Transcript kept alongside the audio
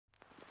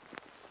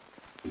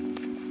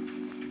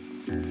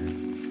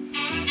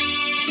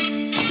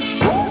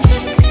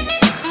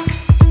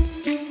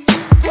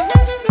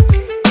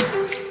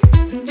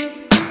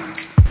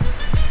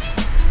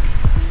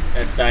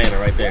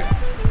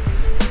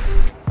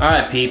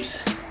Alright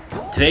peeps,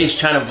 today's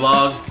China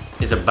vlog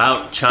is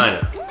about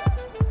China.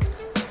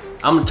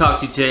 I'm gonna talk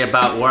to you today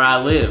about where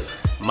I live,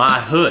 my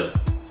hood.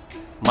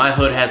 My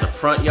hood has a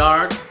front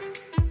yard,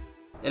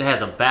 it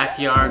has a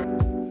backyard,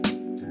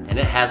 and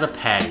it has a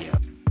patio.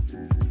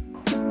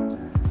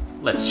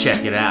 Let's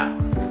check it out.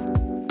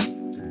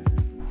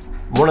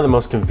 One of the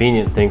most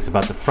convenient things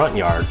about the front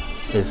yard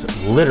is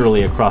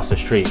literally across the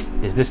street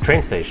is this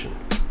train station.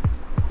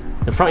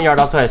 The front yard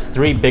also has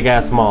 3 big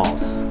ass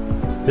malls.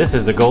 This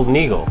is the Golden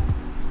Eagle.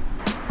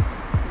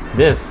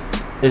 This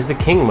is the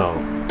King Mo.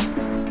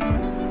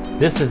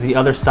 This is the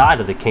other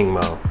side of the King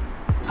Mo.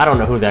 I don't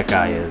know who that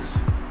guy is,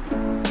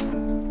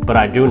 but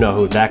I do know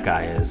who that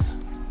guy is.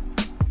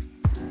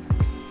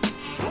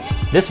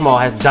 This mall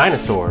has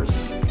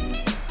dinosaurs.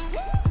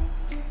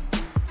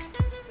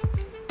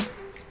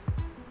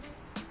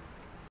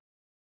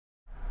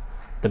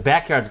 The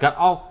backyard's got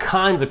all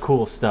kinds of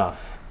cool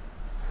stuff.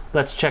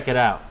 Let's check it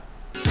out.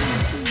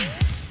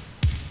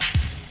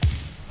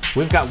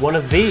 We've got one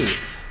of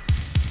these.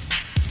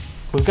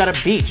 We've got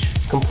a beach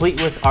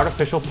complete with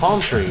artificial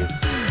palm trees.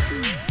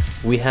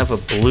 We have a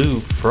Blue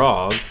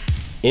Frog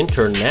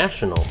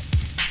International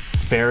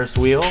Ferris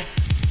wheel.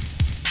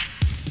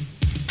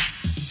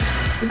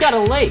 We've got a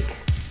lake.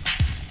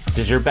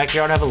 Does your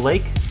backyard have a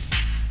lake?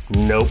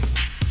 Nope.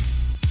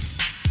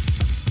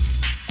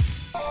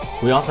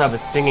 We also have a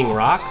singing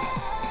rock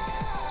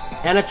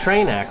and a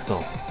train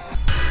axle.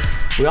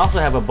 We also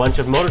have a bunch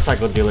of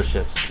motorcycle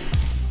dealerships.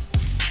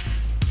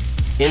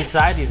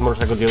 Inside these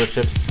motorcycle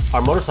dealerships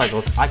are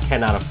motorcycles I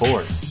cannot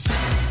afford.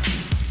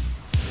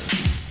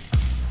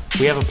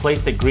 We have a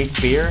place that greets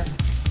beer.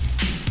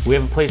 We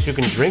have a place you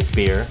can drink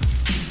beer.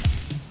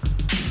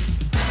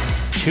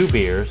 2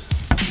 beers.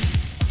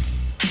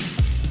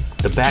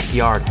 The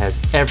backyard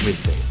has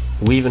everything.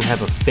 We even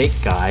have a fake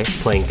guy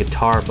playing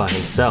guitar by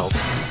himself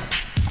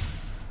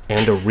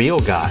and a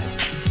real guy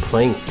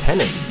playing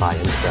tennis by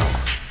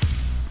himself.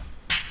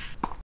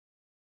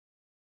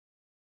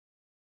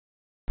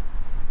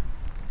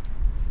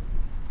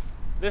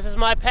 This is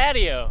my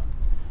patio.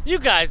 You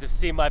guys have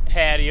seen my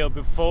patio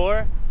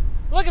before.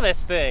 Look at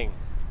this thing.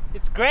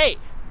 It's great.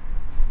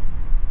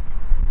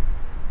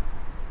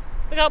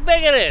 Look how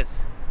big it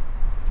is.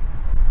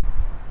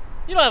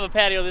 You don't have a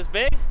patio this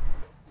big.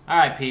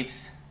 Alright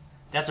peeps,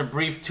 that's a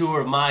brief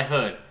tour of my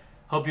hood.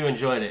 Hope you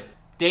enjoyed it.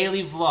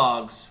 Daily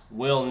vlogs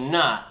will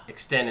not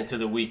extend into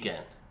the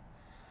weekend.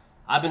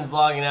 I've been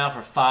vlogging now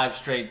for 5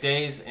 straight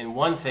days, and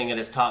one thing it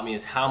has taught me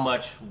is how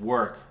much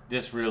work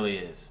this really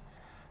is.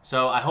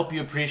 So I hope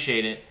you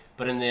appreciate it,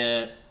 but in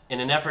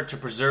an effort to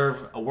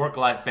preserve a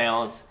work-life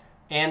balance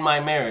and my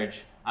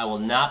marriage, I will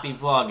not be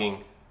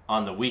vlogging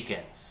on the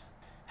weekends.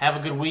 Have a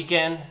good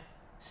weekend.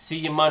 See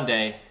you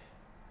Monday.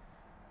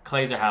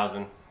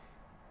 Klazerhausen,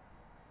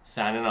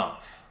 signing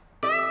off.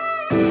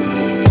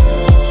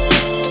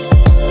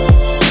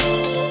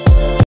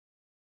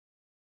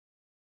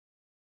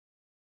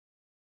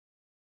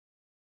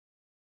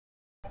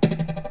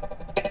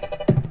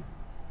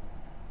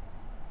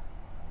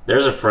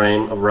 There's a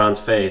frame of Ron's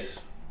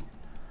face.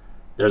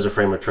 There's a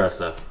frame of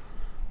Tressa.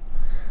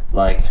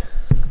 Like,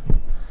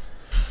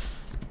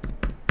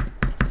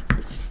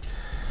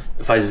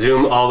 if I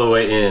zoom all the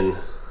way in,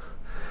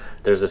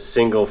 there's a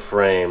single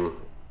frame.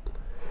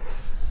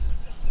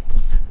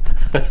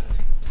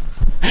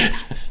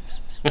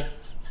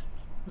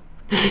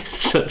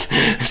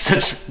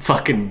 such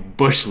fucking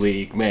bush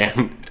league,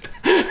 man.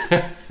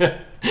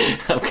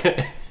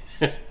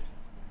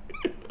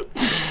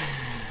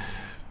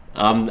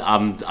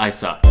 I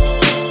suck.